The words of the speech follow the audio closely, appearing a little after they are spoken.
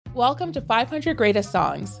Welcome to 500 Greatest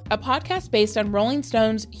Songs, a podcast based on Rolling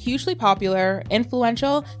Stone's hugely popular,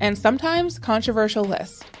 influential, and sometimes controversial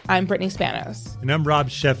list. I'm Brittany Spanos. And I'm Rob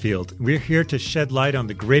Sheffield. We're here to shed light on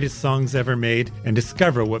the greatest songs ever made and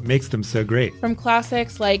discover what makes them so great. From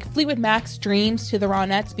classics like Fleetwood Mac's Dreams to the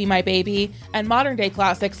Ronettes' Be My Baby, and modern-day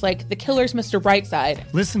classics like The Killer's Mr.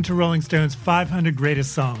 Brightside. Listen to Rolling Stone's 500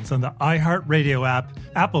 Greatest Songs on the iHeartRadio app,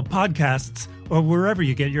 Apple Podcasts, or wherever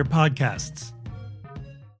you get your podcasts.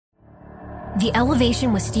 The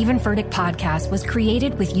Elevation with Stephen Furtick podcast was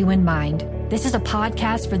created with you in mind. This is a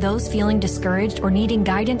podcast for those feeling discouraged or needing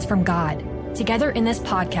guidance from God. Together in this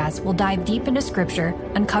podcast, we'll dive deep into Scripture,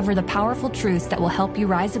 uncover the powerful truths that will help you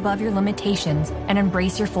rise above your limitations and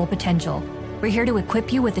embrace your full potential. We're here to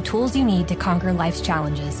equip you with the tools you need to conquer life's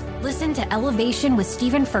challenges. Listen to Elevation with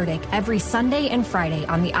Stephen Furtick every Sunday and Friday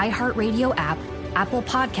on the iHeartRadio app, Apple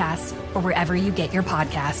Podcasts, or wherever you get your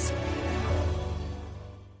podcasts.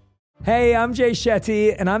 Hey, I'm Jay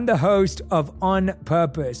Shetty, and I'm the host of On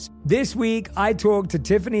Purpose. This week, I talked to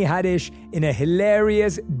Tiffany Haddish in a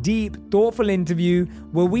hilarious, deep, thoughtful interview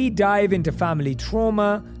where we dive into family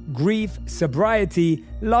trauma, grief, sobriety,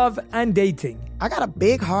 love, and dating. I got a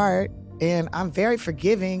big heart, and I'm very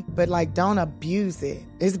forgiving, but don't abuse it.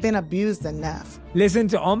 It's been abused enough. Listen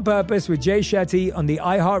to On Purpose with Jay Shetty on the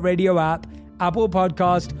iHeartRadio app, Apple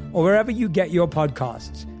Podcast, or wherever you get your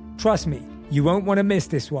podcasts. Trust me, you won't want to miss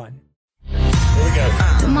this one. Here we go.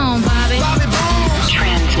 Come on, Bobby. Bobby Bones.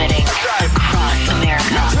 Transmitting across America.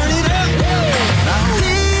 Turn it up.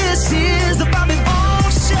 This is the Bobby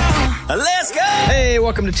Bones Show. Let's go. Hey,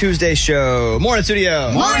 welcome to Tuesday's show. Morning,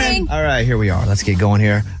 studio. Morning. All right, here we are. Let's get going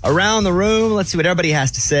here. Around the room, let's see what everybody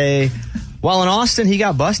has to say. While in Austin, he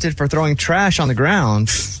got busted for throwing trash on the ground.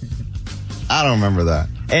 I don't remember that.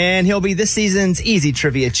 And he'll be this season's easy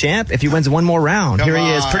trivia champ if he wins one more round. Here he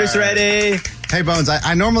is, producer Eddie. Hey, Bones,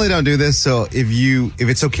 I normally don't do this, so if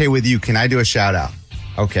it's okay with you, can I do a shout out?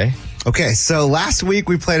 Okay. Okay, so last week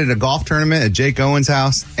we played at a golf tournament at Jake Owen's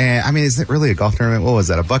house. And is it really a golf tournament? What was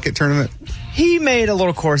that, a bucket tournament? He made a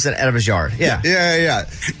little course out of his yard. Yeah. Yeah.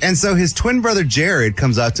 And so his twin brother Jared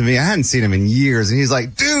comes up to me. I hadn't seen him in years. And he's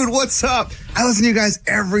like, dude, what's up? I listen to you guys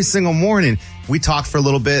every single morning. We talked for a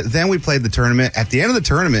little bit. Then we played the tournament. At the end of the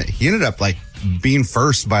tournament, he ended up being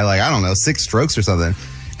first by 6 strokes or something.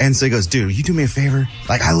 And so he goes, dude, you do me a favor?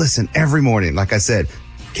 I listen every morning. Like I said,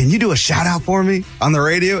 can you do a shout out for me on the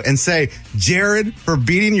radio and say, Jared, for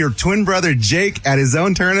beating your twin brother Jake at his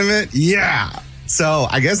own tournament? Yeah. So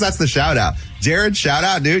I guess that's the shout out. Jared, shout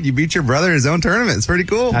out, dude. You beat your brother at his own tournament. It's pretty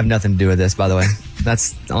cool. I have nothing to do with this, by the way.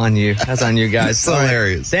 That's on you. That's on you guys. It's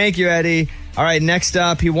hilarious. Thank you, Eddie. All right, next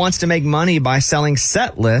up, he wants to make money by selling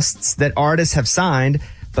set lists that artists have signed,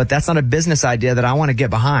 but that's not a business idea that I want to get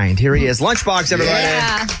behind. Here he is. Lunchbox, everybody.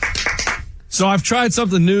 Yeah. So I've tried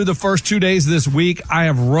something new the first 2 days of this week. I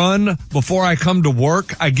have run before I come to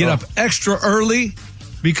work. I get up extra early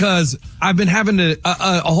because I've been having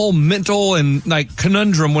a whole mental and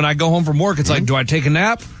conundrum when I go home from work. It's do I take a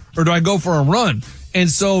nap or do I go for a run? And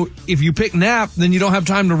so if you pick nap, then you don't have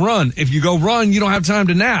time to run. If you go run, you don't have time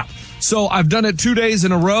to nap. So I've done it 2 days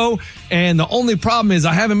in a row, and the only problem is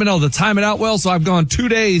I haven't been able to time it out well, so I've gone 2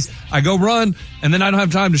 days, I go run, and then I don't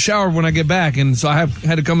have time to shower when I get back, and so I have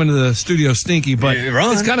had to come into the studio stinky, but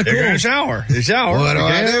it's kind of cool. You're going to shower. You shower. What do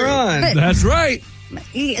I do? Run. That's right.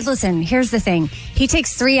 Listen, here's the thing. He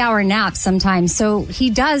takes 3-hour naps sometimes, so he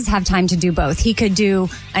does have time to do both. He could do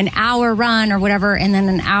an hour run or whatever, and then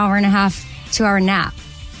an hour and a half, 2-hour nap.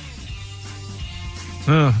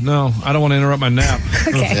 No, I don't want to interrupt my nap.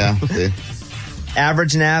 Okay. Yeah. Okay.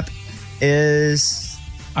 Average nap is...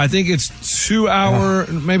 I think it's 2 hour,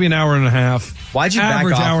 maybe an hour and a half. Why'd you back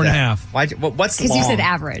average off hour that? and a half? What's long? Because you said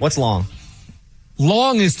average. What's long?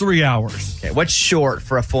 Long is 3 hours. Okay, what's short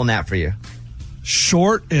for a full nap for you?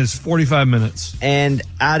 Short is 45 minutes. And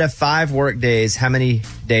out of 5 work days, how many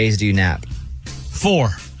days do you nap? 4.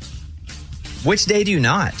 Which day do you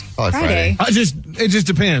not? Probably Friday. It just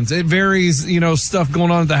depends. It varies, stuff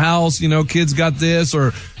going on at the house, kids got this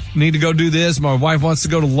or need to go do this. My wife wants to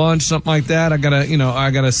go to lunch, something like that. I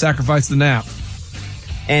gotta sacrifice the nap.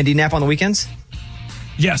 And do you nap on the weekends?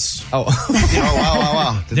 Yes. Oh.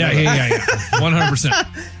 Wow. Yeah. 100%.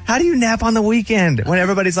 How do you nap on the weekend when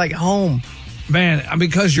everybody's home? Man,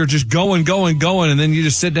 because you're just going, and then you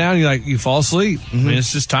just sit down and you fall asleep. I mean,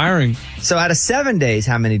 it's just tiring. So out of 7 days,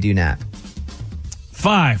 how many do you nap?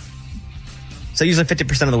 5. So usually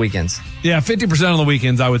 50% of the weekends. Yeah, 50% of the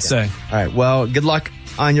weekends, I would say. All right. Well, good luck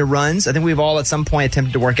on your runs. I think we've all at some point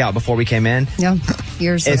attempted to work out before we came in. Yeah,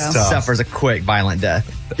 years It ago. suffers a quick, violent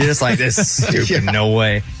death. You're just like, this is stupid. No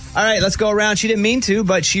way. All right, let's go around. She didn't mean to,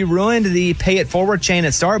 but she ruined the pay it forward chain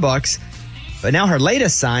at Starbucks. But now her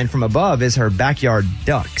latest sign from above is her backyard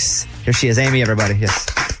ducks. Here she is, Amy, everybody. Yes.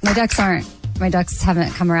 My ducks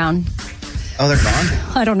haven't come around. Oh, they're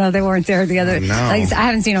gone? I don't know. They weren't there the other. No. I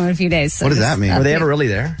haven't seen them in a few days. So what does that mean? Were they ever really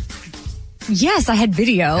there? Yes, I had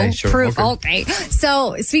video proof. Okay.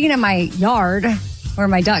 So speaking of my yard, where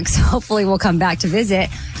my ducks hopefully will come back to visit,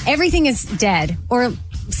 everything is dead, or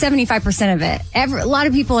 75% of it. A lot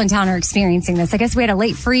of people in town are experiencing this. I guess we had a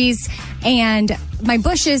late freeze, and my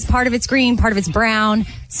bushes, part of it's green, part of it's brown.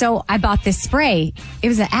 So I bought this spray. It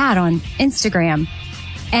was an ad on Instagram,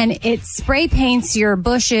 and it spray paints your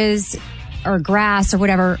bushes or grass or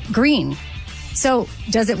whatever green. So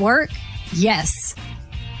does it work? Yes.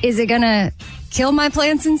 Is it going to kill my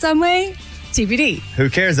plants in some way? TBD. Who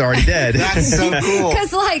cares? They're already dead. That's so cool.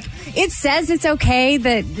 Because, it says it's okay,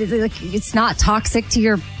 that it's not toxic to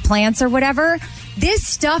your plants or whatever. This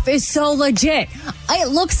stuff is so legit. It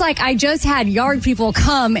looks like I just had yard people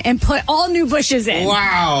come and put all new bushes in.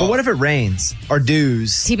 Wow. But what if it rains or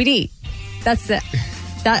dews? TBD.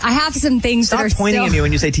 I have some things Stop that are pointing at me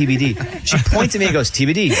when you say TBD. She points at me and goes,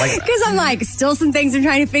 TBD. Because I'm still some things I'm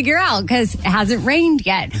trying to figure out because it hasn't rained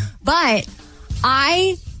yet. But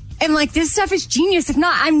I am this stuff is genius. If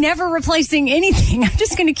not, I'm never replacing anything. I'm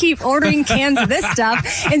just going to keep ordering cans of this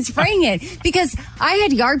stuff and spraying it. Because I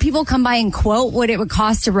had yard people come by and quote what it would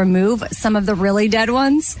cost to remove some of the really dead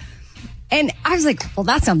ones. And I was like, well,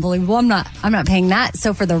 that's unbelievable. I'm not paying that.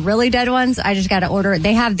 So for the really dead ones, I just got to order.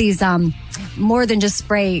 They have these more than just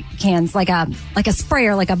spray cans, like a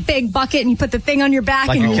sprayer, like a big bucket, and you put the thing on your back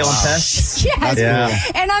and you kill pests. Yes. Yeah.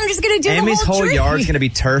 And I'm just going to do Amy's the whole whole tree. yard's going to be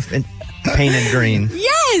turf and painted green.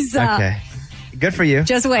 Yes. Okay. Good for you.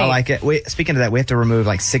 Just wait. I like it. Speaking of that, we have to remove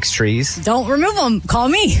 6 trees. Don't remove them. Call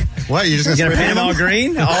me. What? You're just going to paint them all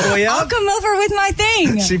green all the way up? I'll come over with my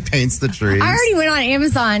thing. She paints the trees. I already went on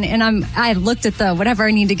Amazon and I looked at the whatever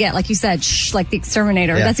I need to get, like you said, like the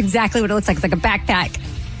exterminator. Yeah. That's exactly what it looks like. It's like a backpack.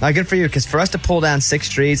 Good for you, because for us to pull down 6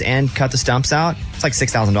 trees and cut the stumps out, it's like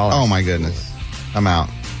 $6,000. Oh my goodness. I'm out.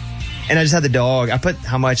 And I just had the dog. I put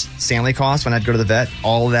how much Stanley cost when I'd go to the vet.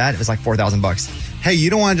 All of that, it was like $4,000. Hey, you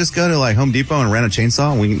don't want to just go to Home Depot and rent a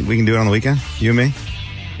chainsaw? We can do it on the weekend, you and me.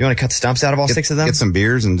 You want to cut the stumps out of all 6 of them? Get some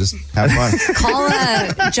beers and just have fun. Call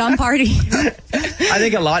a John party. I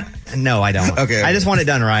think a lot. No, I don't. Okay. I just want it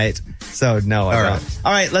done right. So no, I don't.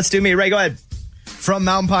 All right, let's do me. Ray, go ahead. From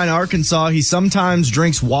Mountain Pine, Arkansas, he sometimes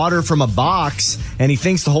drinks water from a box, and he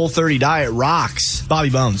thinks the Whole30 diet rocks.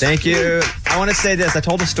 Bobby Bones. Thank you. I want to say this. I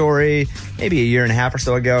told a story maybe a year and a half or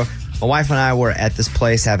so ago. My wife and I were at this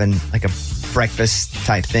place having a breakfast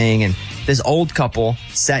type thing, and this old couple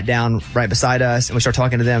sat down right beside us, and we started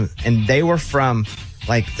talking to them, and they were from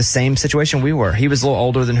the same situation we were. He was a little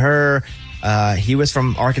older than her. He was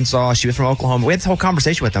from Arkansas. She was from Oklahoma. We had this whole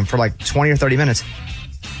conversation with them for 20 or 30 minutes.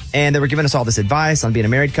 And they were giving us all this advice on being a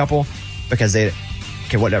married couple because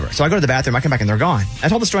whatever. So I go to the bathroom, I come back and they're gone. I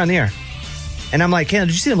told the story on the air. And I'm like, Kayla, did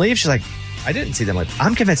you see them leave? She's like, I didn't see them leave.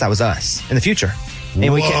 I'm convinced that was us in the future. And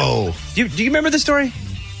Whoa. Do you remember the story?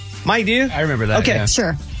 Mike, do you? I remember that. Okay. Yeah.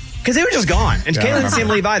 Sure. Because they were just gone. And Kayla didn't see them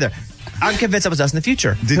leave either. I'm convinced that was us in the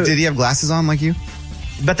future. Did he have glasses on like you?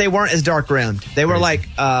 But they weren't as dark rimmed. They were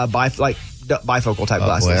bifocal type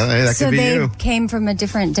glasses. Well, that So could be they you. came from a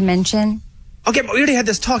different dimension. Okay, but we already had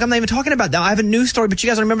this talk. I'm not even talking about that. I have a new story, but you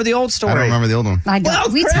guys don't remember the old story. I don't remember the old one. I don't.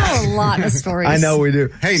 Well, we crap. tell a lot of stories. I know we do.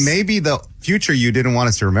 Hey, maybe the future you didn't want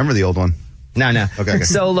us to remember the old one. No. Okay.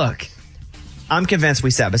 So look, I'm convinced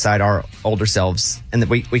we sat beside our older selves and that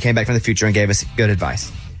we came back from the future and gave us good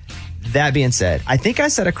advice. That being said, I think I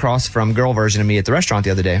sat across from girl version of me at the restaurant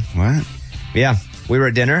the other day. What? Yeah. We were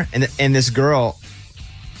at dinner and this girl,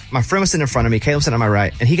 my friend was sitting in front of me, Caleb sitting on my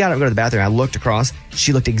right, and he got up to go to the bathroom. I looked across.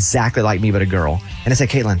 She looked exactly like me, but a girl. And I said,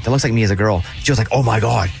 Caitlin, that looks like me as a girl. She was like, oh my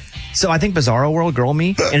God. So I think Bizarro World girl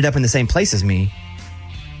me ended up in the same place as me.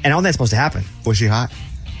 And I don't think that's supposed to happen. Was she hot?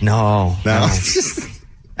 No.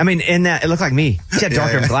 I mean, in that, it looked like me. She had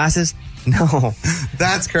darker glasses. No.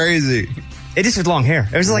 That's crazy. It just was long hair.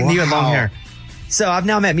 It was like me with long hair. So I've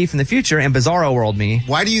now met me from the future and Bizarro World me.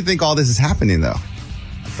 Why do you think all this is happening, though?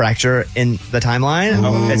 Fracture in the timeline.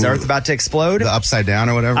 Ooh. Is Earth about to explode? The upside down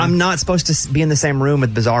or whatever? I'm not supposed to be in the same room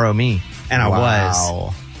with Bizarro me. And I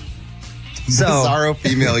was. So, Bizarro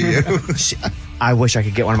female you. I wish I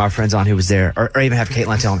could get one of my friends on who was there, or even have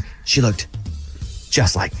Caitlin tell him she looked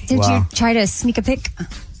just like me. Did you try to sneak a pic?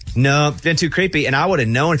 No, it's been too creepy, and I would have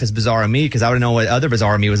known if it's Bizarro me because I would have known what other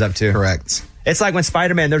Bizarro me was up to. Correct. It's like when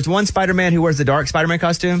Spider-Man. There's one Spider-Man who wears the dark Spider-Man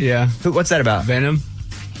costume. Yeah. What's that about? Venom.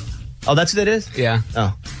 Oh, that's what it is. Yeah.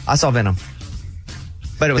 Oh, I saw Venom.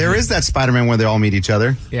 But it was There is that Spider-Man where they all meet each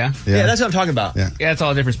other. Yeah. Yeah, that's what I'm talking about. Yeah. Yeah, it's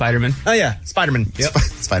all different Spider-Man. Oh, yeah. Spider-Man. Yep.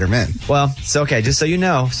 Spider-Man. Well, so, okay, just so you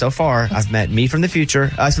know, so far, I've met me from the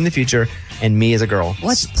future, us from the future, and me as a girl.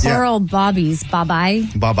 What's plural Bobbies? Bye-bye?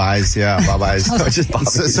 Bob-Eyes, yeah, Bob-Eyes. Just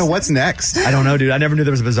Bobbies. So what's next? I don't know, dude. I never knew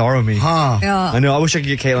there was a Bizarro me. Huh. Yeah. I know. I wish I could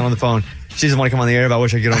get Caitlin on the phone. She doesn't want to come on the air, but I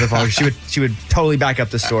wish I could get on the phone. She would totally back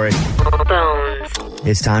up the story.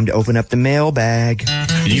 It's time to open up the mailbag.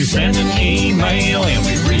 You send an email and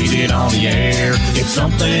we read it on the air. It's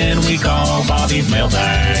something we call Bobby's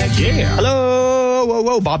mailbag. Yeah. Hello.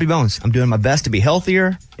 Whoa, Bobby Bones. I'm doing my best to be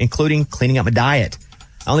healthier, including cleaning up my diet.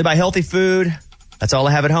 I only buy healthy food. That's all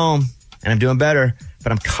I have at home. And I'm doing better.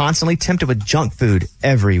 But I'm constantly tempted with junk food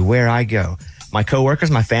everywhere I go. My coworkers,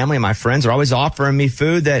 my family, and my friends are always offering me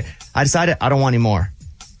food that I decided I don't want anymore.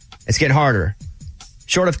 It's getting harder.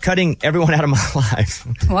 Short of cutting everyone out of my life.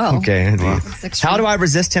 Whoa. Okay. Wow. How do I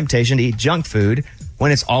resist temptation to eat junk food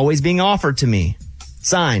when it's always being offered to me?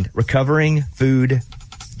 Signed, Recovering Food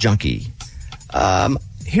Junkie.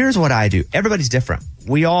 Here's what I do. Everybody's different.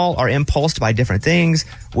 We all are impulsed by different things.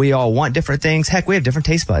 We all want different things. Heck, we have different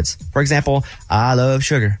taste buds. For example, I love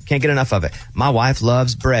sugar. Can't get enough of it. My wife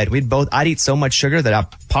loves bread. I'd eat so much sugar that I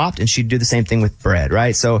popped, and she'd do the same thing with bread,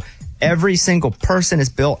 right? So every single person is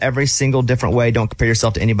built every single different way. Don't compare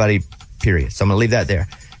yourself to anybody, period. So I'm going to leave that there.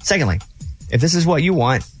 Secondly, if this is what you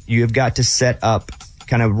want, you've got to set up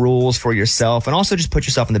kind of rules for yourself and also just put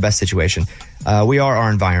yourself in the best situation. We are our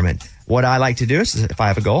environment. What I like to do is if I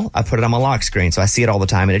have a goal, I put it on my lock screen. So I see it all the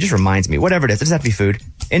time and it just reminds me, whatever it is. It doesn't have to be food.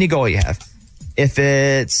 Any goal you have. If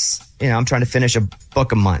it's, I'm trying to finish a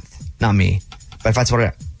book a month, not me. But if that's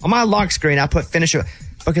on my lock screen, I put finish it.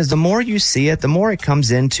 Because the more you see it, the more it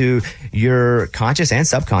comes into your conscious and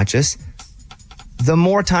subconscious, the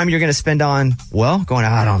more time you're going to spend on, going,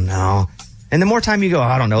 I don't know. And the more time you go,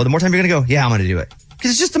 I don't know, the more time you're going to go, yeah, I'm going to do it.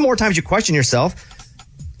 Because it's just the more times you question yourself,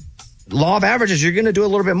 law of averages, you're going to do a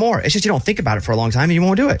little bit more. It's just you don't think about it for a long time and you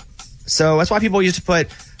won't do it. So that's why people used to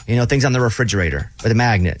put, things on the refrigerator with a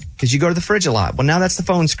magnet because you go to the fridge a lot. Well, now that's the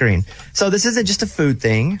phone screen. So this isn't just a food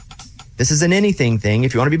thing. This is an anything thing.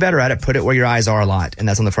 If you want to be better at it, put it where your eyes are a lot, and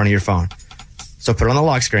that's on the front of your phone. So put it on the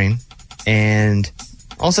lock screen, and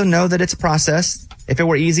also know that it's a process. If it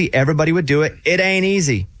were easy, everybody would do it. It ain't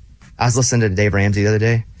easy. I was listening to Dave Ramsey the other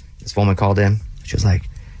day. This woman called in. She was like,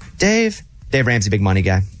 Dave Ramsey, big money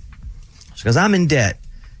guy. She goes, I'm in debt.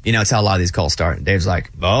 It's how a lot of these calls start. Dave's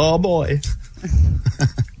like, oh boy.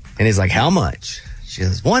 And he's like, how much? She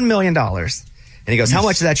goes, $1 million. And he goes, how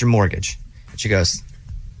much is that your mortgage? And she goes,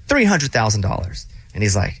 $300,000. And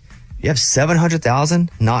he's like, you have $700,000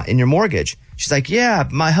 not in your mortgage? She's like, yeah,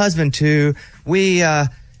 my husband too. We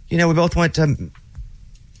both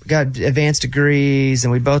got advanced degrees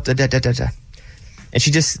and we both And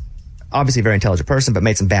she just, obviously a very intelligent person, but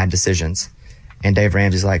made some bad decisions. And Dave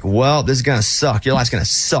Ramsey's like, well, this is going to suck. Your life's going to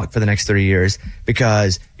suck for the next 3 years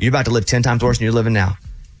because you're about to live 10 times worse than you're living now.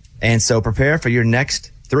 And so prepare for your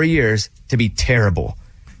next 3 years to be terrible.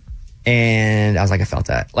 And I was like, I felt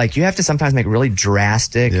that. Like, you have to sometimes make really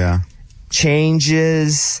drastic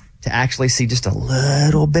changes to actually see just a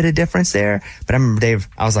little bit of difference there. But I remember Dave,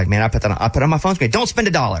 I was like, man, I put it on my phone screen. Don't spend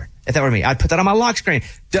 $1. If that were me, I'd put that on my lock screen.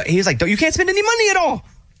 He was like, you can't spend any money at all.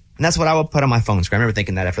 And that's what I would put on my phone screen. I remember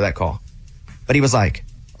thinking that after that call. But he was like,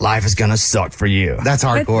 life is going to suck for you. That's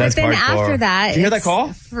hardcore. But then after that... Did you hear that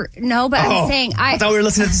call? No, but I'm saying... I thought we were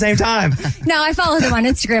listening at the same time. No, I follow them on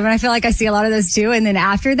Instagram, and I feel like I see a lot of those too. And then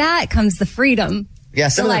after that comes the freedom. Yeah,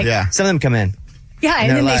 some of them come in. Yeah,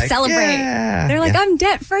 and then like, they celebrate. Yeah, they're like, I'm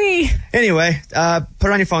debt-free. Anyway, put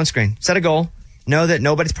it on your phone screen. Set a goal. Know that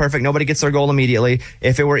nobody's perfect. Nobody gets their goal immediately.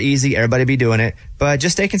 If it were easy, everybody would be doing it. But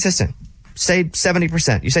just stay consistent. Say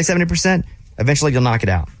 70%. You say 70%, eventually you'll knock it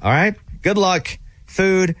out. All right? Good luck.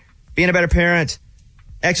 Food, being a better parent,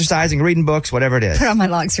 exercising, reading books, whatever it is. Put on my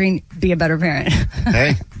lock screen, be a better parent.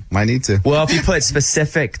 Hey, might need to. Well, if you put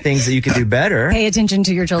specific things that you could do better. Pay attention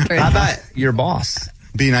to your children. How about your boss?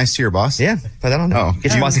 Be nice to your boss? Yeah, put that on there. Oh.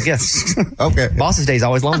 Get your boss a gift. Okay. Boss's day is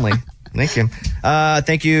always lonely. Thank you.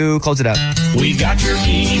 Thank you. Close it up. We got your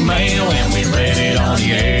email and we read it on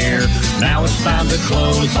the air. Now it's time to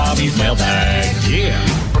close Bobby's mailbag.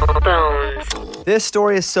 Yeah. This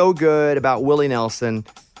story is so good about Willie Nelson.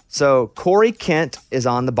 So Corey Kent is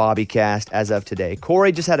on the Bobby cast as of today.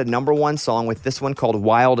 Corey just had a #1 song with this one called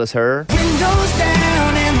Wild as Her. Windows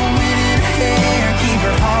down and the wind in her hair. Keep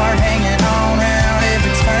her heart hanging on round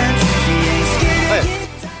every turn. She ain't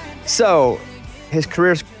scared. So his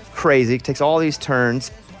career's crazy, takes all these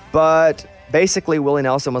turns, but basically Willie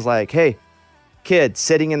Nelson was like, hey, kid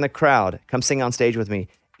sitting in the crowd, come sing on stage with me.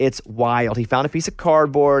 It's wild. He found a piece of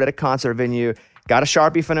cardboard at a concert venue got a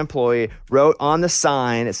Sharpie for an employee, wrote on the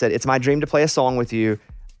sign, it said, "It's my dream to play a song with you.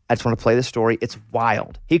 I just want to play this story." It's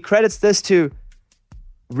wild. He credits this to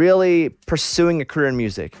really pursuing a career in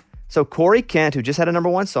music. So Corey Kent, who just had a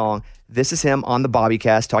 #1 song, this is him on the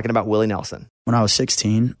Bobbycast talking about Willie Nelson. When I was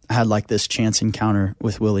 16, I had like this chance encounter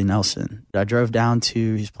with Willie Nelson. I drove down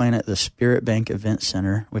to, he's playing at the Spirit Bank Event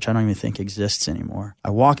Center, which I don't even think exists anymore.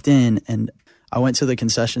 I walked in and I went to the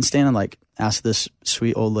concession stand and like asked this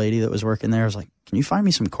sweet old lady that was working there, I was like, "Can you find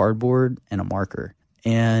me some cardboard and a marker?"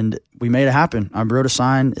 And we made it happen. I wrote a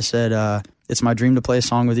sign. It said, "It's my dream to play a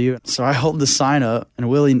song with you." So I hold the sign up and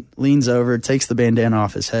Willie leans over, takes the bandana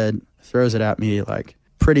off his head, throws it at me, like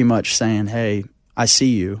pretty much saying, "Hey, I see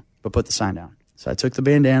you, but put the sign down." So I took the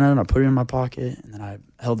bandana and I put it in my pocket and then I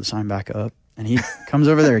held the sign back up. And he comes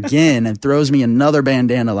over there again and throws me another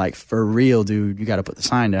bandana, like, "For real, dude, you got to put the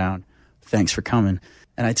sign down. Thanks for coming."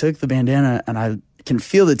 And I took the bandana and I can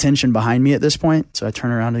feel the tension behind me at this point. So I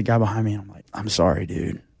turn around to the guy behind me and I'm like, "I'm sorry,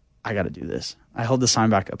 dude. I got to do this." I held the sign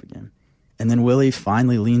back up again. And then Willie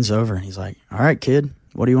finally leans over and he's like, "All right, kid,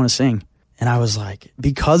 what do you want to sing?" And I was like,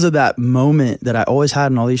 because of that moment that I always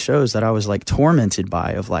had in all these shows that I was like tormented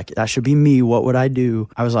by, of like, that should be me. What would I do?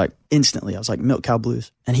 I was like, instantly, I was like, Milk Cow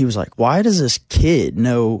Blues. And he was like, "Why does this kid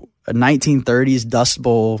know a 1930s Dust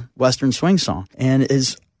Bowl Western swing song?" And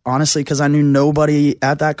it's honestly because I knew nobody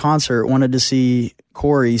at that concert wanted to see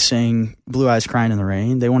Corey sing Blue Eyes Crying in the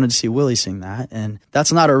Rain. They wanted to see Willie sing that. And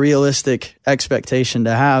that's not a realistic expectation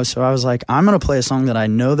to have. So I was like, I'm going to play a song that I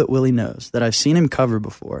know that Willie knows, that I've seen him cover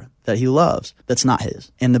before, that he loves, that's not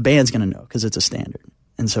his. And the band's going to know because it's a standard.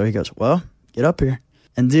 And so he goes, "Well, get up here."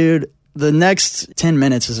 And dude, the next 10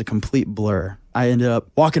 minutes is a complete blur. I ended up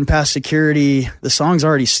walking past security. The song's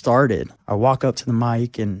already started. I walk up to the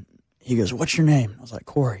mic and he goes, "What's your name?" I was like,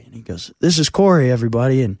 "Corey." And he goes, "This is Corey,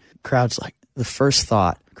 everybody." And the crowd's like, the first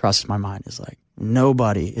thought crosses my mind is like,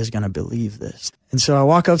 nobody is going to believe this. And so I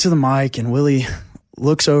walk up to the mic and Willie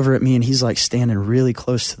looks over at me and he's like standing really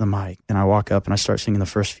close to the mic. And I walk up and I start singing the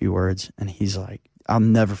first few words and he's like, I'll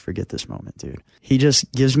never forget this moment, dude. He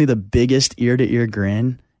just gives me the biggest ear to ear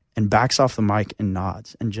grin and backs off the mic and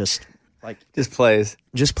nods and just plays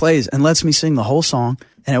and lets me sing the whole song.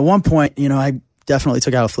 And at one point, you know, I definitely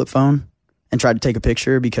took out a flip phone and tried to take a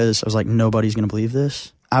picture because I was like, nobody's going to believe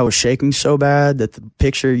this. I was shaking so bad that the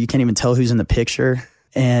picture, you can't even tell who's in the picture.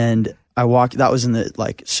 And I walked, that was in the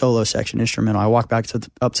like solo section, instrumental. I walked back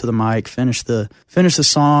up to the mic, finish the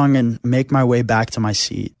song and make my way back to my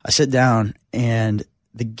seat. I sit down and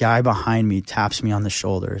the guy behind me taps me on the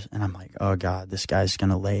shoulders and I'm like, oh God, this guy's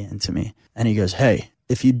going to lay into me. And he goes, "Hey,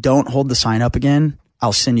 if you don't hold the sign up again,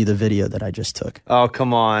 I'll send you the video that I just took." Oh,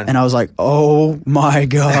 come on. And I was like, oh my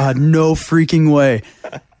God, no freaking way.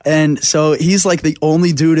 And so he's like the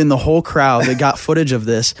only dude in the whole crowd that got footage of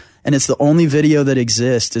this. And it's the only video that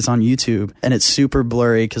exists. It's on YouTube and it's super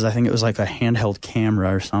blurry because I think it was like a handheld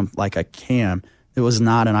camera or something, like a cam. It was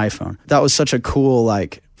not an iPhone. That was such a cool,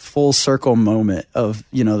 like full circle moment of,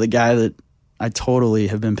 you know, the guy that I totally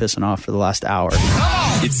have been pissing off for the last hour.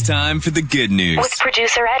 It's time for the good news. With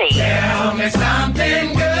producer Eddie. Tell me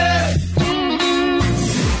something good.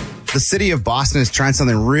 The city of Boston is trying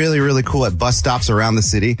something really, really cool at bus stops around the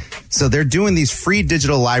city. So they're doing these free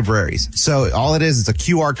digital libraries. So all it is a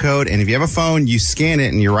QR code. And if you have a phone, you scan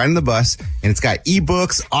it and you're riding the bus and it's got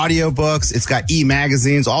ebooks, audiobooks, it's got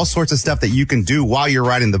e-magazines, all sorts of stuff that you can do while you're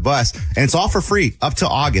riding the bus. And it's all for free up to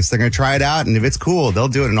August. They're going to try it out. And if it's cool, they'll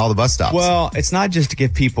do it in all the bus stops. Well, it's not just to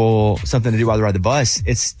give people something to do while they ride the bus.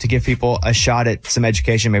 It's to give people a shot at some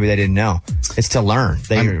education maybe they didn't know. It's to learn.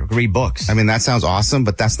 They read books. I mean, that sounds awesome,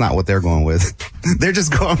 but that's not what they're going with. They're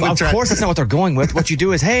just going with... Of course, that's not what they're going with. What you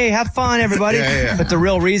do is, hey, have fun, everybody. Yeah. But the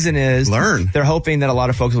real reason is... learn. They're hoping that a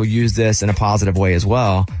lot of folks will use this in a positive way as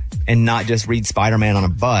well and not just read Spider-Man on a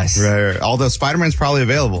bus. Right. Although Spider-Man's probably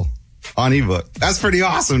available on ebook. That's pretty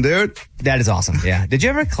awesome, dude. That is awesome, yeah. Did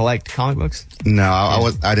you ever collect comic books? No,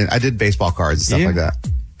 I didn't. I did baseball cards and stuff like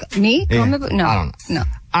that. Me? Yeah. Comic book? No. I don't know. No.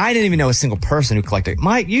 I didn't even know a single person who collected.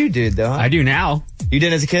 Mike, you did, though. I do now. You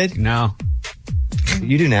did as a kid? No.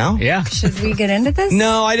 You do now? Yeah. Should we get into this?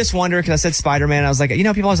 No, I just wonder because I said Spider-Man. I was like, you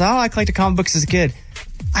know, people always say, oh, I collected comic books as a kid.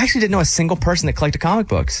 I actually didn't know a single person that collected comic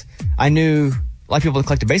books. I knew a lot of people that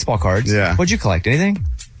collected baseball cards. Yeah. What'd you collect? Anything?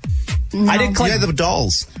 No. I didn't collect the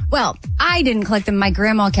dolls. Well, I didn't collect them. My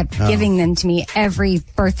grandma kept giving them to me every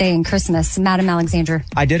birthday and Christmas. Madam Alexandra.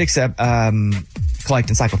 I did accept collect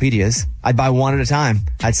encyclopedias. I'd buy one at a time.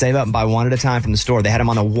 I'd save up and buy one at a time from the store. They had them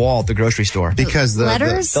on the wall at the grocery store. Because the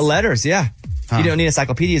letters? The letters, yeah. You don't need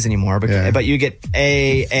encyclopedias anymore, but you get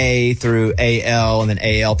A through AL and then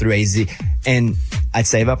AL through AZ. And I'd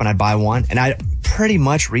save up and I'd buy one and I'd pretty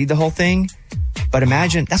much read the whole thing. But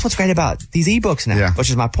imagine, that's what's great about these ebooks now, which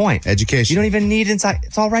is my point. Education. You don't even need insight.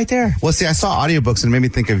 It's all right there. Well, see, I saw audiobooks and it made me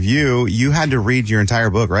think of you. You had to read your entire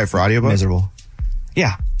book, right, for audiobooks? Miserable.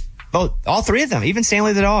 Yeah. Both, all three of them, even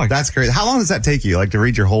Stanley the dog. That's great. How long does that take you, like, to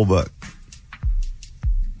read your whole book?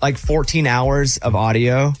 Like 14 hours of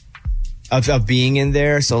audio of being in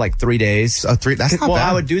there. So like 3 days. That's not bad.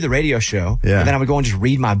 I would do the radio show. Yeah. And then I would go and just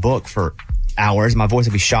read my book for hours. My voice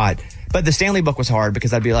would be shot. But the Stanley book was hard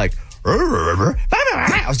because I'd be like,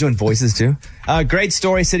 I was doing voices too. Great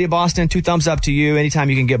story, City of Boston. 2 thumbs up to you. Anytime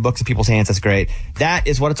you can get books in people's hands, that's great. That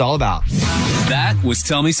is what it's all about. That was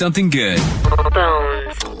Tell Me Something Good.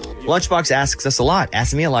 Lunchbox asks us a lot,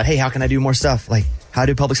 asking me a lot, hey, how can I do more stuff? Like, how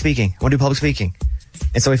to do public speaking? I want to do public speaking.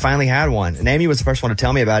 And so we finally had one. And Amy was the first one to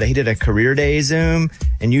tell me about it. He did a career day Zoom,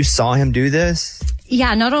 and you saw him do this?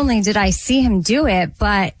 Yeah, not only did I see him do it,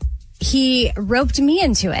 but he roped me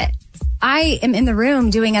into it. I am in the room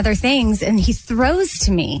doing other things, and he throws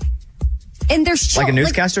to me. And there's like a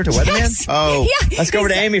newscaster to weatherman? Yes. Oh, yeah. Let's go over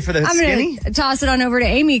to Amy for the skinny. I'm going to toss it on over to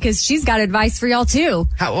Amy because she's got advice for y'all too.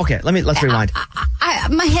 Okay, let's rewind.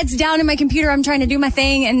 My head's down in my computer. I'm trying to do my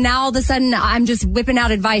thing, and now all of a sudden I'm just whipping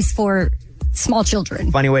out advice for small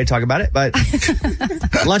children. Funny way to talk about it, but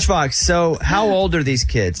Lunchbox. So, how old are these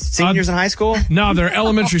kids? Seniors in high school? No, they're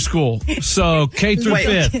elementary school. So K through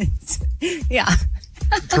 5th. Yeah.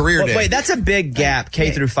 Career day. Wait, that's a big gap,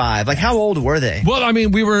 K through 5. Like, how old were they? Well, I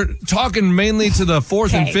mean, we were talking mainly to the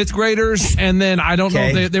 4th and 5th graders, and then I don't know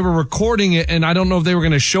if they were recording it, and I don't know if they were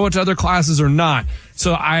going to show it to other classes or not.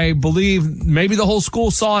 So I believe maybe the whole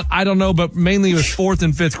school saw it. I don't know, but mainly it was 4th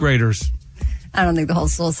and 5th graders. I don't think the whole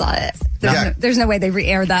school saw it. There's no way they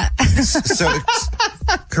re-air that. So,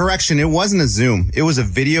 correction, it wasn't a Zoom. It was a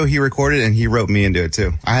video he recorded, and he wrote me into it,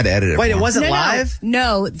 too. I had to edit it. Wait, it wasn't live?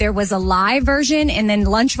 No, there was a live version, and then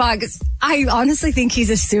Lunchbox, I honestly think he's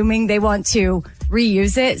assuming they want to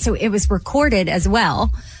reuse it, so it was recorded as well.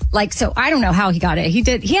 Like, so I don't know how he got it.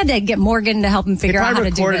 He had to get Morgan to help him figure out how to do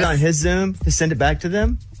this. He recorded on his Zoom to send it back to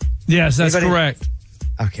them? Yes, that's correct.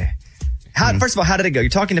 Okay. First of all, how did it go? You're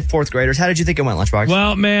talking to 4th graders. How did you think it went, Lunchbox?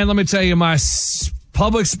 Well, man, let me tell you, my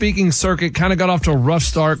public speaking circuit kind of got off to a rough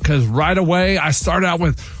start because right away I started out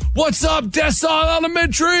with, "What's up, Desson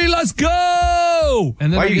Elementary? Let's go!"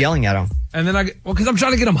 And then why are you yelling at them? And then because I'm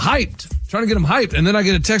trying to get them hyped. And then I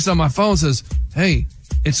get a text on my phone that says, "Hey,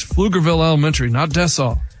 it's Pflugerville Elementary, not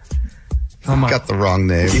Dessau." Got the wrong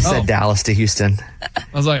name. You said Dallas to Houston. I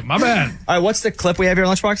was like, my bad. All right, what's the clip we have here,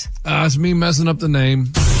 Lunchbox? It's me messing up the name.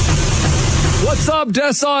 What's up,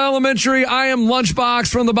 Dessau Elementary? I am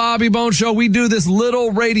Lunchbox from the Bobby Bone Show. We do this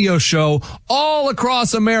little radio show all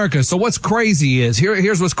across America. So what's crazy is,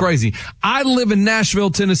 here's what's crazy. I live in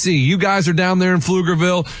Nashville, Tennessee. You guys are down there in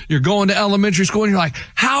Pflugerville. You're going to elementary school, and you're like,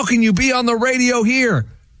 how can you be on the radio here?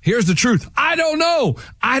 Here's the truth. I don't know.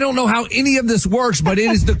 I don't know how any of this works, but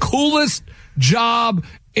it is the coolest job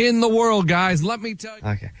in the world, guys. Let me tell you.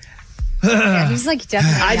 Okay. Yeah, he's like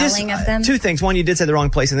definitely yelling at them. 2 things. 1, you did say the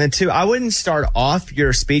wrong place. And then 2, I wouldn't start off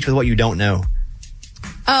your speech with what you don't know.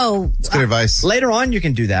 Oh. That's good advice. Later on, you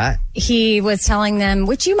can do that. He was telling them,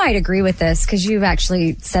 which you might agree with this because you've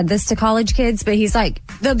actually said this to college kids, but he's like,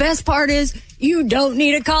 the best part is you don't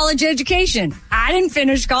need a college education. I didn't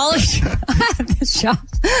finish college. I have this job.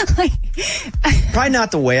 Probably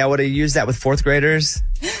not the way I would have used that with 4th graders.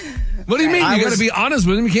 What do you mean? You got to be honest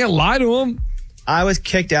with them. You can't lie to them. I was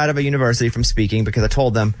kicked out of a university from speaking because I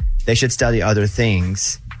told them they should study other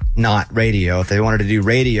things, not radio. If they wanted to do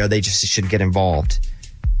radio, they just should get involved.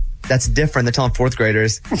 That's different than telling 4th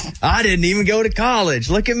graders, I didn't even go to college.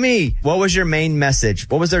 Look at me. What was your main message?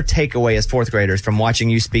 What was their takeaway as 4th graders from watching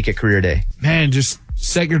you speak at Career Day? Man, just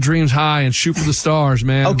set your dreams high and shoot for the stars,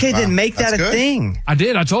 man. Okay, then make that a thing. I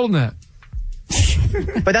did. I told them that.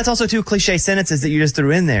 But that's also 2 cliche sentences that you just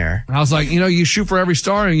threw in there. I was like, you shoot for every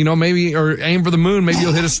star, and maybe, or aim for the moon, maybe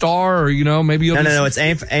you'll hit a star, or maybe you'll. No, it's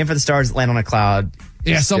aim for the stars, land on a cloud.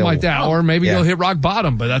 Yeah, something like that, or maybe you'll hit rock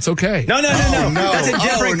bottom, but that's okay. No. That's a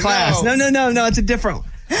different class. No, it's a different.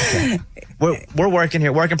 Okay. We're working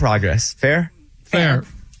here, work in progress. Fair.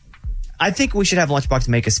 I think we should have Lunchbox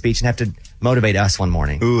make a speech and have to motivate us one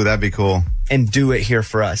morning. Ooh, that'd be cool. And do it here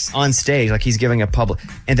for us on stage, like he's giving a public.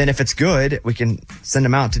 And then if it's good, we can send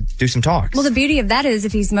him out to do some talks. Well, the beauty of that is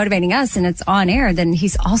if he's motivating us and it's on air, then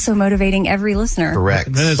he's also motivating every listener.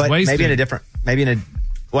 Correct. Then it's wasted. Maybe in a.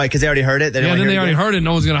 Why? Because they already heard it? Then they already heard it.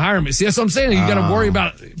 No one's going to hire me. See, that's what I'm saying. You got to worry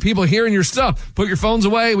about people hearing your stuff. Put your phones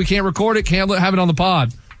away. We can't record it. Can't have it on the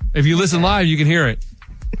pod. If you listen live, you can hear it.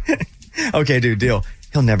 Okay, dude, deal.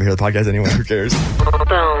 He'll never hear the podcast anyway. Who cares?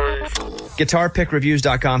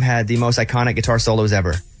 GuitarPickReviews.com had the most iconic guitar solos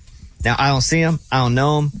ever. Now, I don't see them. I don't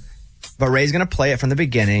know them. but Ray's going to play it from the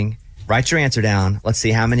beginning. Write your answer down. Let's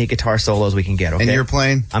see how many guitar solos we can get, okay? And you're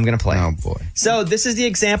playing? I'm going to play. Oh, boy. So this is the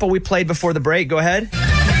example we played before the break. Go ahead.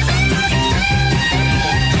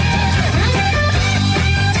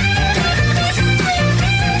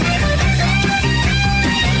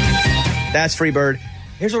 That's Freebird.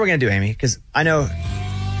 Here's what we're going to do, Amy, because I know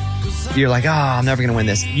you're like, I'm never going to win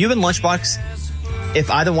this. You and Lunchbox,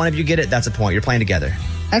 if either one of you get it, that's a point. You're playing together.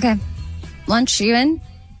 Okay. Lunch, you in?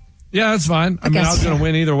 Yeah, that's fine. I mean, I was going to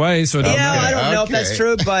win either way, so it doesn't matter. I don't know if that's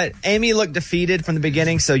true, but Amy looked defeated from the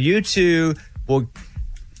beginning, so you two will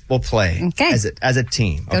play as a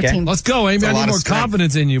team. Go Okay, team. Let's go, Amy. I need more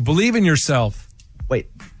confidence in you. Believe in yourself. Wait.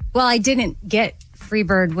 Well, I didn't get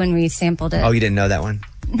Freebird when we sampled it. Oh, you didn't know that one?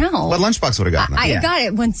 No. But Lunchbox would have gotten it. I got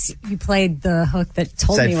it once you played the hook that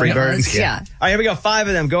told Said me what it Freebird? was. Yeah. All right, here we go. 5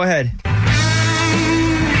 of them. Go ahead.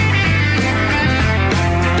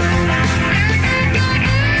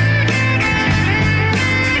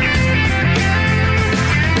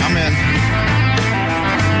 I'm in.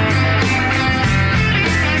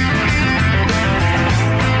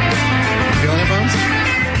 Feeling it, Bones?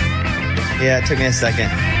 Yeah, it took me a second.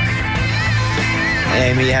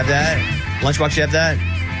 Amy, you have that? Lunchbox, you have that?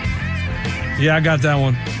 Yeah, I got that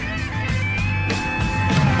one.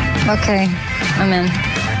 Okay. I'm in.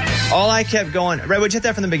 All I kept going... Ray, would you hit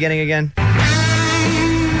that from the beginning again?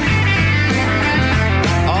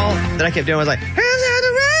 All that I kept doing was like...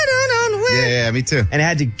 Yeah, me too. And I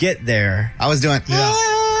had to get there. I was doing...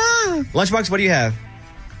 Lunchbox, what do you have?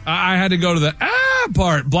 I had to go to the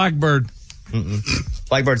part. Blackbird.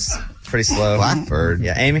 Blackbird's pretty slow. Blackbird.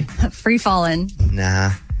 Yeah, Amy? Free falling.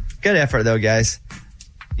 Nah. Good effort, though, guys.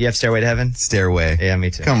 You have Stairway to Heaven? Stairway. Yeah, me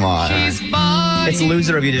too. Come on. It's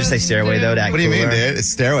loser of you to just say Stairway, though. What do you mean, dude? It's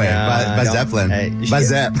Stairway by don't. Zeppelin. Hey, By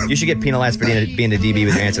Zepp. You should get penalized for being a DB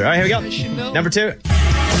with your answer. All right, here we go. Number 2.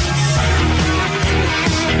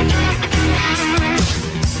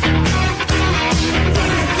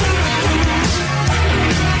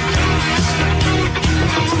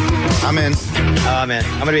 I'm in. Oh, man.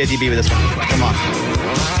 I'm going to be a DB with this one. Come on.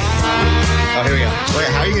 Oh, here we go. Wait,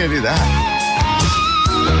 how are you going to do that?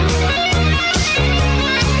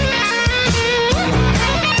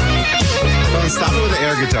 Stop it with the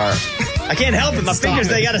air guitar. I can't help it. My fingers,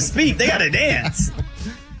 they got to speak. They got to dance.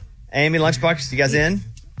 Amy, Lunchbox, you guys in?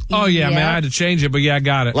 Oh, yeah, man. I had to change it, but yeah, I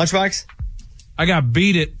got it. Lunchbox? I got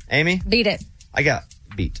Beat It. Amy? Beat It. I got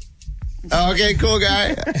Beat. Oh, okay, cool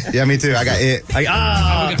guy. Yeah, me too. I got it. I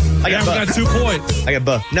got We got 2 points. I got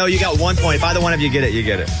buh. No, you got 1 point. If either one of you get it, you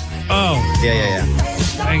get it. Oh. Yeah.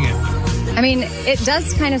 Dang it. I mean, it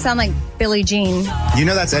does kind of sound like Billie Jean. You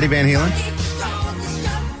know that's Eddie Van Halen?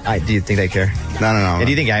 Do you think they care? No. Yeah, do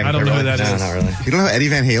you think I don't know who that is. No, not really. You don't know who Eddie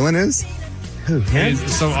Van Halen is? Who? Him?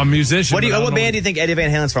 So a musician. What band do you think Eddie Van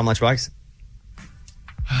Halen's from, Lunchbox?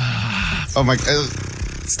 Oh my!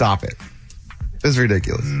 Stop it! It's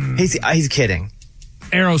ridiculous. He's kidding.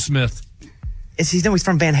 Aerosmith. He's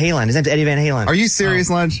from Van Halen. His name's Eddie Van Halen. Are you serious,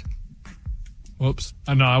 Lunch? Whoops.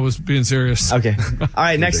 I know, I was being serious. Okay. All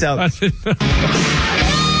right, next up.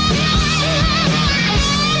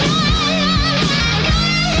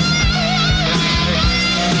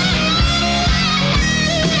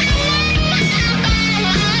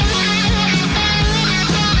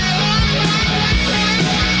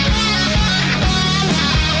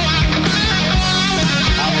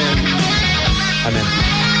 I'm in.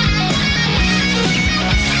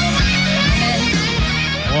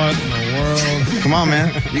 What in the world? Come on,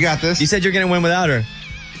 man. You got this. You said you're going to win without her.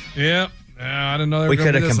 Yeah. I didn't know they were We gonna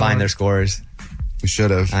could have be this combined hard. their scores. We should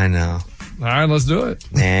have. I know. All right, let's do it.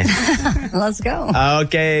 Nah. Let's go.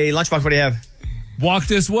 Okay, Lunchbox, what do you have? Walk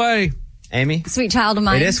This Way. Amy? Sweet Child of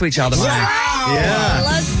Mine. It is Sweet Child of Mine. Yeah.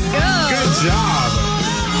 Let's go. Good job.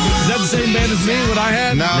 Is that the same band as me, what I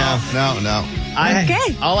had? No.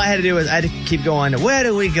 Okay. All I had to do was I had to keep going, where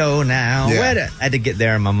do we go now? Yeah. I had to get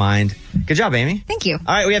there in my mind. Good job, Amy. Thank you.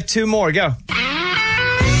 All right, we have 2 more. Go.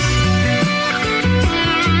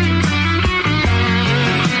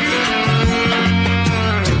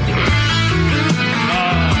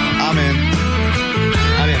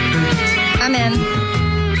 I'm in.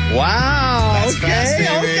 Wow. That's fast, baby.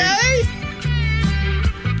 Okay.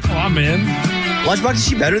 Oh, I'm in. Lunchbox, is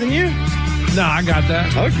she better than you? No, I got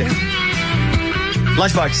that. Okay.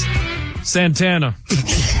 Lunchbox. Santana.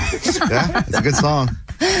 Yeah, it's a good song.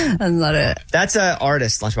 That's not it. That's an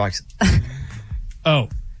artist, Lunchbox. Oh.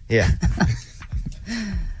 Yeah.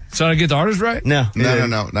 So I get the artist right? No. No,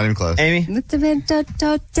 not even close. Amy?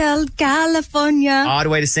 Hotel California. Odd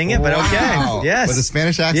way to sing it, but okay. Yes. With a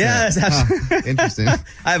Spanish accent. Yes. Huh. Interesting.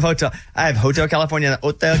 I have Hotel California.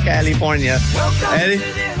 Hotel California. Eddie?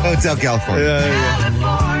 Hotel California.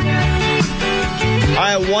 All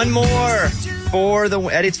right, one more for the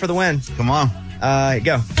Eddie. It's for the win. Come on.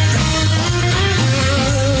 Go.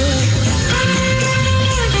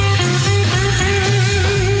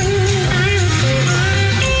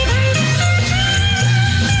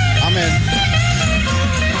 I'm in.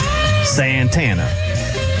 Santana.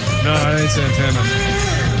 No, it ain't Santana.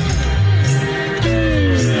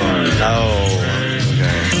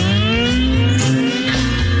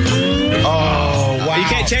 Oh, wow. You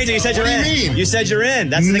can't change it. You said you're in. What do you mean? You said you're in.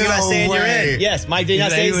 That's the thing about saying you're in. Yes, Mike did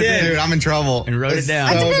not say he's in. Dude, I'm in trouble. And wrote it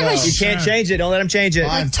down. You can't change it. Don't let him change it.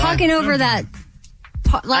 We're talking over that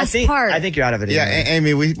last part. I think you're out of it. Yeah,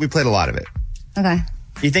 Amy, we played a lot of it. Okay.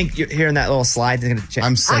 You think you're hearing that little slide is going to change?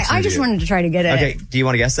 I'm such I just wanted to try to get it. Okay, do you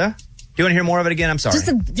want to guess though? Do you want to hear more of it again? I'm sorry.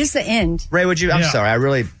 Just the end. Ray, would you? I'm sorry. I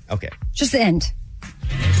really. Okay. Just the end.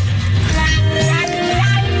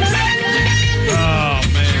 Oh,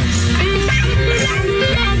 man.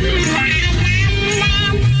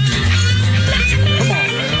 Come on,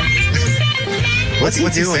 man. What's he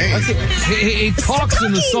doing? He talks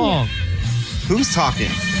in the song. Who's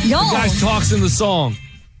talking? Y'all. The guy talks in the song.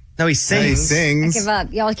 No, he sings. I give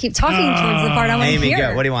up. Y'all keep talking towards the part I want to Amy, hear.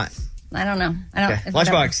 go. What do you want? I don't know. I don't. Okay. if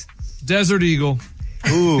Lunchbox. Desert Eagle.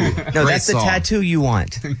 Ooh. No, that's the tattoo you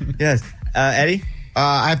want. Yes. Eddie?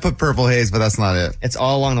 I put Purple Haze, but that's not it. It's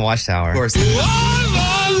All Along the Watchtower. Of course. So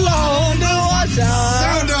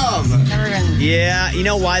dumb. Yeah, you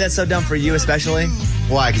know why that's so dumb for you especially?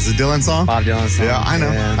 Why? Because it's a Dylan song? Bob Dylan song. Yeah, I know.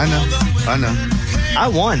 I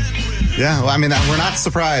won. Yeah, well, I mean, we're not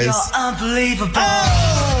surprised. You're unbelievable.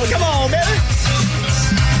 Oh, come on,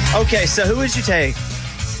 baby. Okay, so who would you take?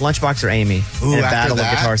 Lunchbox or Amy Ooh, in a after battle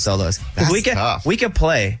that? of guitar solos? That's we tough. We could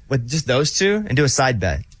play with just those two and do a side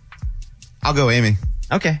bet. I'll go Amy.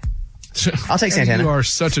 Okay. I'll take Santana. You are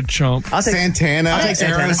such a chump. I'll take Santana. I'll take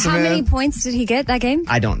Santana. How many points did he get that game?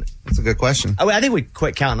 I don't. That's a good question. Oh, I think we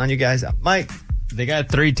quit counting on you guys. Mike. They got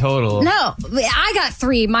 3 total. No, I got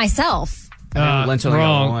 3 myself. Lynch only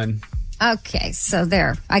got 1. Okay, so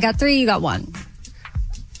there. I got 3, you got 1.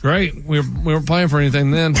 Great. We weren't playing for anything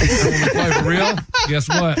then. When we play for real, guess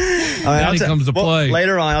what? Daddy comes to play.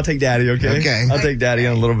 Later on, I'll take Daddy, okay? Okay. I'll take Daddy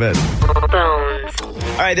in a little bit.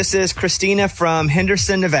 All right, this is Christina from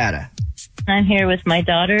Henderson, Nevada. I'm here with my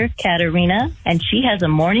daughter, Katerina, and she has a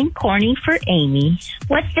morning corny for Amy.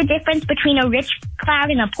 What's the difference between a rich cloud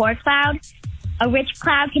and a poor cloud? A rich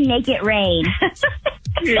cloud can make it rain.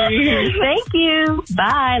 Thank you.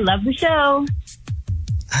 Bye. Love the show.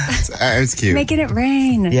 It's cute. Making it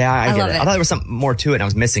rain. Yeah, I get love it. I thought there was something more to it, and I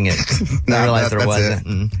was missing it. No, I realized there that's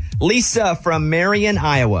wasn't. it. Lisa from Marion,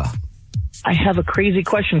 Iowa. I have a crazy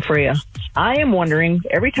question for you. I am wondering,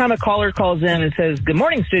 every time a caller calls in and says, "Good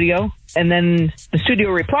morning, studio," and then the studio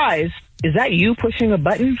replies, is that you pushing a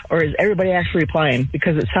button, or is everybody actually replying?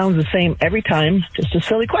 Because it sounds the same every time. Just a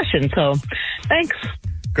silly question. So, thanks.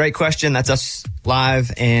 Great question. That's us live,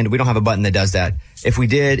 and we don't have a button that does that. If we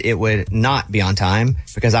did, it would not be on time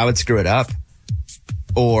because I would screw it up,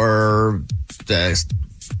 or the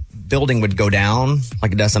building would go down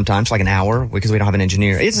like it does sometimes, like an hour, because we don't have an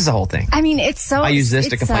engineer. It's just a whole thing. I mean, it's so... I use this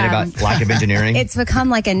to complain about lack of engineering. It's become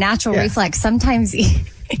like a natural reflex. Sometimes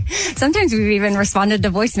we've even responded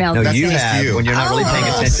to voicemails. No, you have when you're not really paying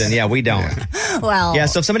attention. Yeah, we don't. Well... Yeah,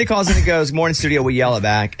 so if somebody calls in and goes, "Morning studio," we yell it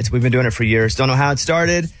back. We've been doing it for years. Don't know how it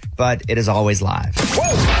started, but it is always live.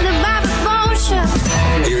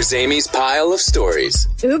 Here's Amy's pile of stories.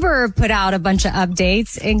 Uber put out a bunch of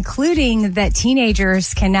updates, including that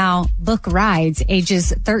teenagers can now book rides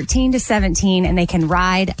ages 13 to 17, and they can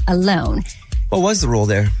ride alone. What was the rule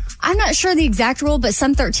there? I'm not sure the exact rule, but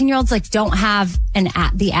some 13-year-olds don't have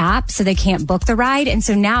the app, so they can't book the ride. And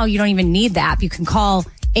so now you don't even need the app. You can call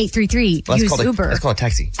 833, use Uber. Let's call it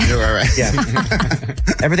taxi. You're right. Yeah.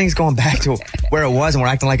 Everything's going back to where it was, and we're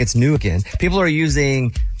acting like it's new again. People are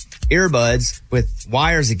using earbuds with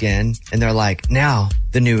wires again, and they're like, now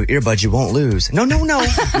the new earbuds you won't lose. No.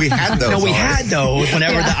 We had those. No, we already. had those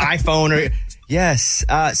whenever the iPhone or... Yes.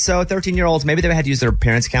 So 13-year-olds, maybe they had to use their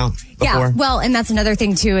parents' account before. Yeah, well, and that's another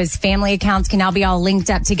thing, too, is family accounts can now be all linked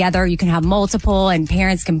up together. You can have multiple, and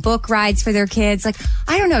parents can book rides for their kids. Like,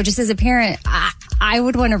 I don't know, just as a parent, I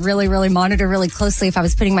would want to really, really monitor really closely if I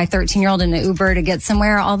was putting my 13-year-old in an Uber to get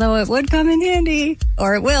somewhere, although it would come in handy.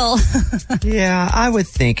 Or it will. Yeah, I would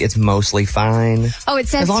think it's mostly fine. Oh, it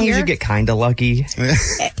says as long here? as you get kind of lucky. And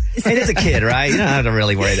it's a kid, right? You don't have to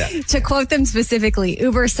really worry that. To quote them specifically,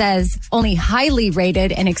 Uber says only highly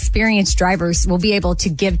rated and experienced drivers will be able to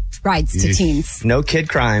give rides to teens. No kid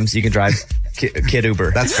crimes. You can drive kid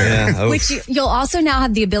Uber. That's fair. Yeah. Which you'll also now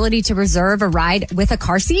have the ability to reserve a ride with a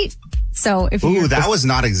car seat. So if Ooh, that was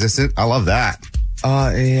not existent. I love that. Yeah,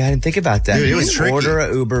 I didn't think about that. Dude, it was tricky. Order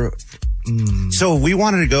a Uber. So if we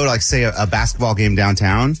wanted to go to, like, say, a basketball game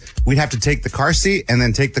downtown, we'd have to take the car seat and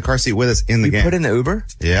then take the car seat with us in the game. Put in the Uber?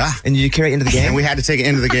 Yeah. And you carry it into the game? And we had to take it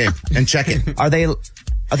into the game and check it. Are they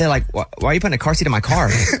like, why are you putting a car seat in my car?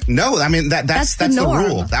 No, I mean, that's the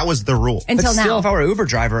rule. That was the rule. Until But still, now. if I were an Uber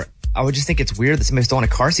driver, I would just think it's weird that somebody's throwing a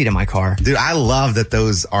car seat in my car. Dude, I love that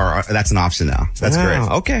that's an option now. That's great.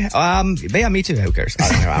 Okay. Yeah, me too. Who cares?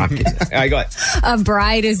 I'm kidding. All right, go ahead. A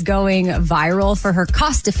bride is going viral for her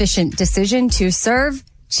cost-efficient decision to serve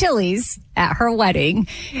Chili's at her wedding.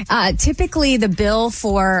 Typically, the bill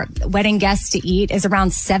for wedding guests to eat is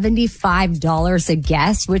around $75 a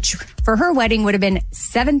guest, which for her wedding would have been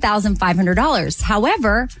 $7,500.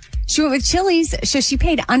 However, she went with Chili's, so she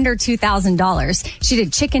paid under $2,000. She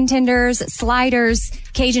did chicken tenders, sliders,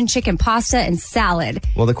 Cajun chicken pasta, and salad.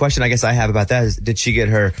 Well, the question I guess I have about that is, did she get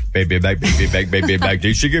her baby back, baby back, baby back?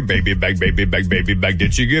 Did she get baby back, baby back, baby back?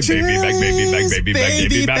 Did she get baby back, baby back, baby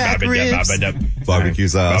back, baby back? Barbecue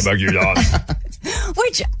sauce. Barbecue sauce.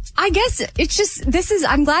 Which I guess it's just,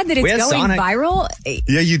 I'm glad that We it's had going Sonic. viral.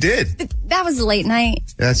 Yeah, you did. That was late night.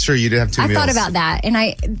 That's true. You did have two meals. I thought about that,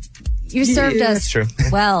 and you served us That's true.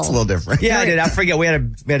 well. It's a little different. Yeah, I did. I forget. We had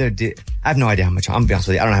a. I have no idea how much. I'm gonna be honest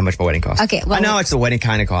with you. I don't know how much my wedding cost. Okay, well, I know how much the wedding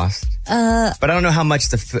kind of cost. But I don't know how much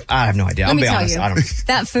the food. I have no idea. Let I'm me gonna be tell honest. you, I don't.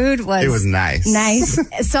 that food was. It was nice.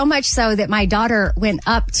 Nice. So much so that my daughter went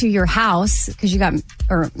up to your house because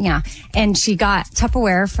and she got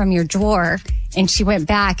Tupperware from your drawer. And she went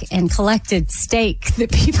back and collected steak that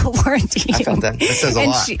people weren't eating. I felt that. That says a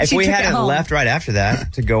lot. If we hadn't left right after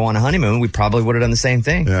that to go on a honeymoon, we probably would have done the same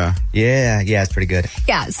thing. Yeah. Yeah, it's pretty good.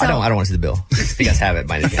 Yeah. So I don't want to see the bill. If you guys have it,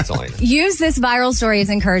 by any chance, only. Use this viral story as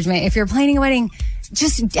encouragement. If you're planning a wedding,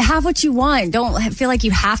 just have what you want. Don't feel like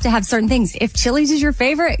you have to have certain things. If Chili's is your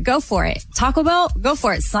favorite, go for it. Taco Bell, go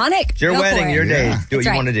for it. Sonic, It's your go wedding, for it. your day. Do what That's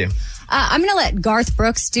you right. want to do. I'm going to let Garth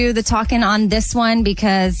Brooks do the talking on this one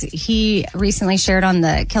because he recently shared on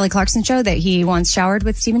the Kelly Clarkson show that he once showered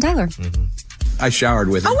with Steven Tyler. I showered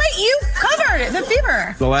with him. Oh, wait, you covered the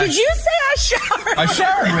fever. Did you say I showered? I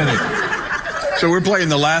showered with him. So we're playing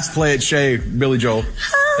the last play at Shea, Billy Joel.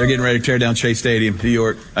 They're getting ready to tear down Shea Stadium, New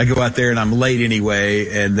York. I go out there and I'm late anyway,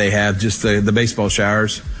 and they have just the baseball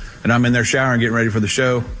showers. And I'm in there showering, getting ready for the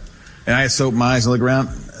show. And I soap my eyes and look around,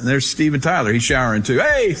 and there's Steven Tyler. He's showering too.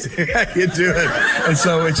 Hey, how you doing? And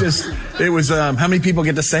so it was, how many people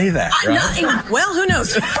get to say that, right? Well, who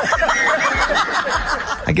knows?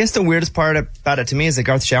 I guess the weirdest part about it to me is that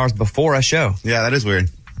Garth showers before a show. Yeah, that is weird.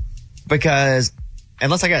 Because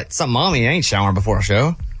unless I got something on me, I ain't showering before a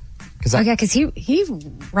show. Because he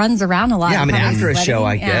runs around a lot. Yeah, I mean, Probably after a sweating. show,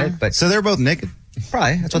 I Yeah. get. But So they're both naked?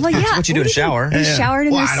 Probably. That's what, Well, that's yeah. what you do in a What do you shower. think? They showered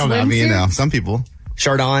in Well, their I don't know. I mean, swimsuits? some people.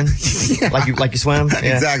 Shirt on, like you swim.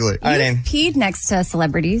 Yeah. Exactly. All right, You've Amy. peed next to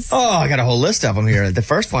celebrities. Oh, I got a whole list of them here. The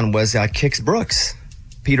first one was Kix Brooks.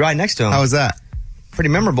 Peed right next to him. How was that? Pretty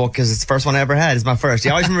memorable because it's the first one I ever had. It's my first.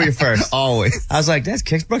 You always remember your first. Always. I was like, that's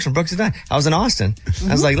Kix Brooks from Brooks and Dunn. I was in Austin.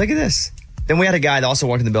 I was like, look at this. Then we had a guy that also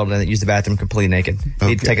walked in the building that used the bathroom completely naked.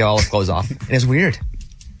 He'd take all his clothes off. And it was weird.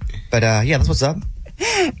 But yeah, that's what's up.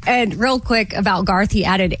 And real quick about Garth, he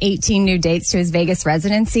added 18 new dates to his Vegas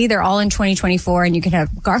residency. They're all in 2024, and you can have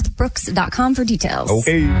garthbrooks.com for details.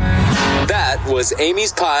 Okay. That was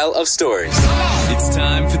Amy's pile of stories. It's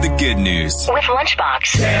time for the good news. With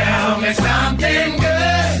Lunchbox. Tell me something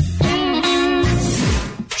good.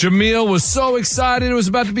 Jamil was so excited. It was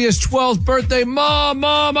about to be his 12th birthday. Mom,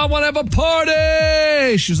 I want to have a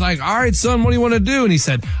party. She's like, all right, son, what do you want to do? And he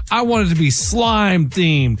said, I want it to be slime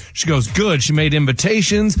themed. She goes, good. She made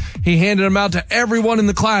invitations. He handed them out to everyone in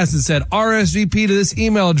the class and said, RSVP to this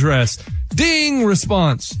email address. Ding,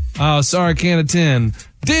 response. Oh, sorry, can't attend.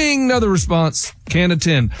 Ding, another response. Can't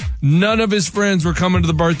attend. None of his friends were coming to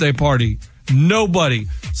the birthday party. Nobody.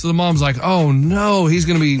 So the mom's like, oh no, he's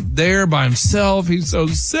going to be there by himself. He's so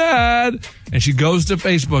sad. And she goes to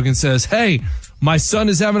Facebook and says, hey, my son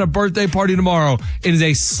is having a birthday party tomorrow. It is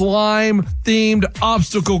a slime themed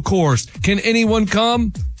obstacle course. Can anyone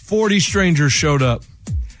come? 40 strangers showed up.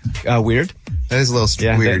 Weird. That is a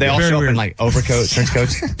little weird. They all show up in like overcoats, trench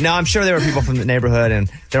coats. No, I'm sure there were people from the neighborhood, and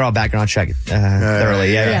they're all background checked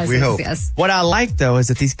thoroughly. Yeah, we hope. Yes. What I like though is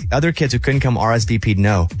that these other kids who couldn't come RSVP'd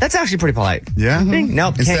no. That's actually pretty polite. Yeah.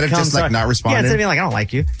 Nope. Instead can't of come, just like sorry. not responding. Yeah, instead of being like, I don't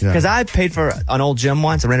like you. Yeah. Because I paid for an old gym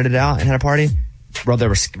once. I rented it out and had a party. There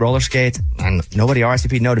were roller skates, and nobody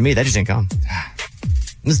RSVP'd no to me. They just didn't come.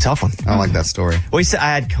 This is a tough one. I don't like that story. I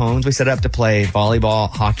had cones. We set up to play volleyball,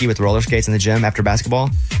 hockey with roller skates in the gym after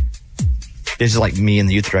basketball. It's just like me and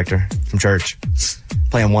the youth director from church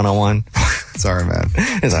playing one-on-one. Sorry, man.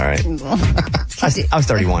 It's all right. I was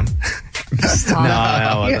 31. No,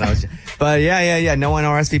 I wasn't. But yeah. No one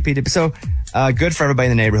RSVP'd. So good for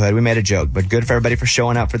everybody in the neighborhood. We made a joke, but good for everybody for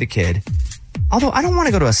showing up for the kid. Although I don't want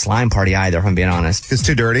to go to a slime party either, if I'm being honest. It's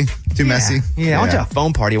too dirty, too messy. Yeah, I went to a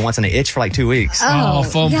foam party once and I itched for like 2 weeks. Oh,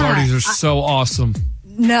 foam parties are so awesome.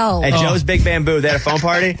 No. At Joe's Big Bamboo, they had a foam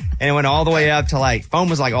party, and it went all the way up to like, foam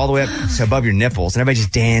was like all the way up to above your nipples, and everybody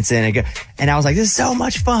just dancing. And I was like, this is so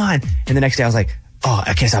much fun. And the next day I was like, oh,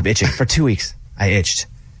 I can't stop itching. For 2 weeks, I itched.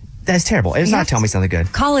 That's terrible. It's not telling me something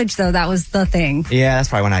good. College, though, that was the thing. Yeah, that's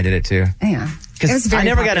probably when I did it too. Yeah. Because I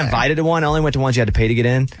never got invited to one. I only went to ones you had to pay to get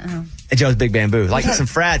in. Oh. At Joe's Big Bamboo. Like some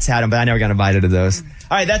frats had them, but I never got invited to those. All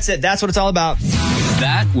right, that's it. That's what it's all about.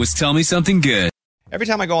 That was Tell Me Something Good. Every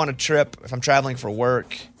time I go on a trip, if I'm traveling for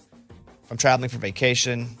work, if I'm traveling for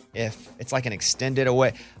vacation, if it's like an extended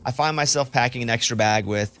away, I find myself packing an extra bag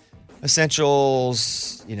with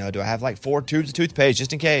essentials. You know, do I have like 4 tubes of toothpaste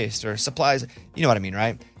just in case, or supplies? You know what I mean,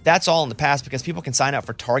 right? That's all in the past because people can sign up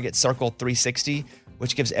for Target Circle 360,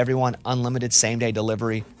 which gives everyone unlimited same-day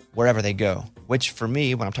delivery wherever they go. Which for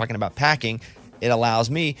me, when I'm talking about packing, it allows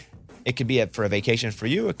me, it could be for a vacation for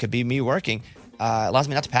you, it could be me working, it allows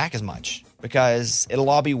me not to pack as much because it'll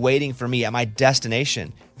all be waiting for me at my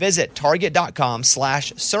destination. Visit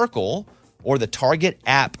target.com/circle or the Target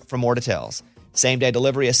app for more details. Same-day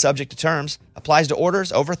delivery is subject to terms, applies to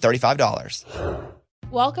orders over $35.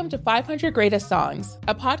 Welcome to 500 Greatest Songs,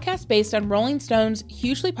 a podcast based on Rolling Stone's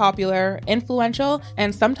hugely popular, influential,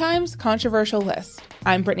 and sometimes controversial list.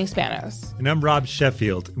 I'm Brittany Spanos. And I'm Rob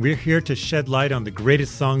Sheffield. We're here to shed light on the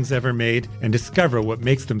greatest songs ever made and discover what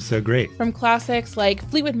makes them so great. From classics like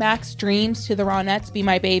Fleetwood Mac's Dreams to the Ronettes' Be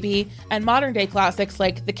My Baby, and modern-day classics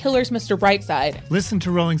like The Killer's Mr. Brightside. Listen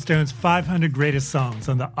to Rolling Stone's 500 Greatest Songs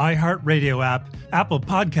on the iHeartRadio app, Apple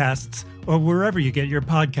Podcasts, or wherever you get your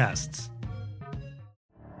podcasts.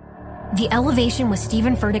 The Elevation with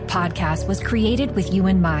Stephen Furtick podcast was created with you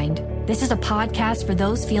in mind. This is a podcast for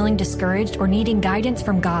those feeling discouraged or needing guidance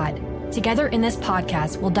from God. Together in this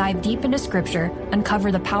podcast, we'll dive deep into scripture,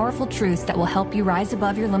 uncover the powerful truths that will help you rise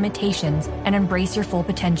above your limitations and embrace your full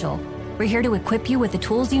potential. We're here to equip you with the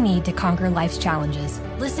tools you need to conquer life's challenges.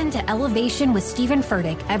 Listen to Elevation with Stephen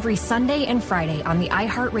Furtick every Sunday and Friday on the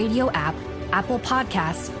iHeartRadio app, Apple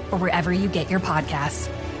Podcasts, or wherever you get your podcasts.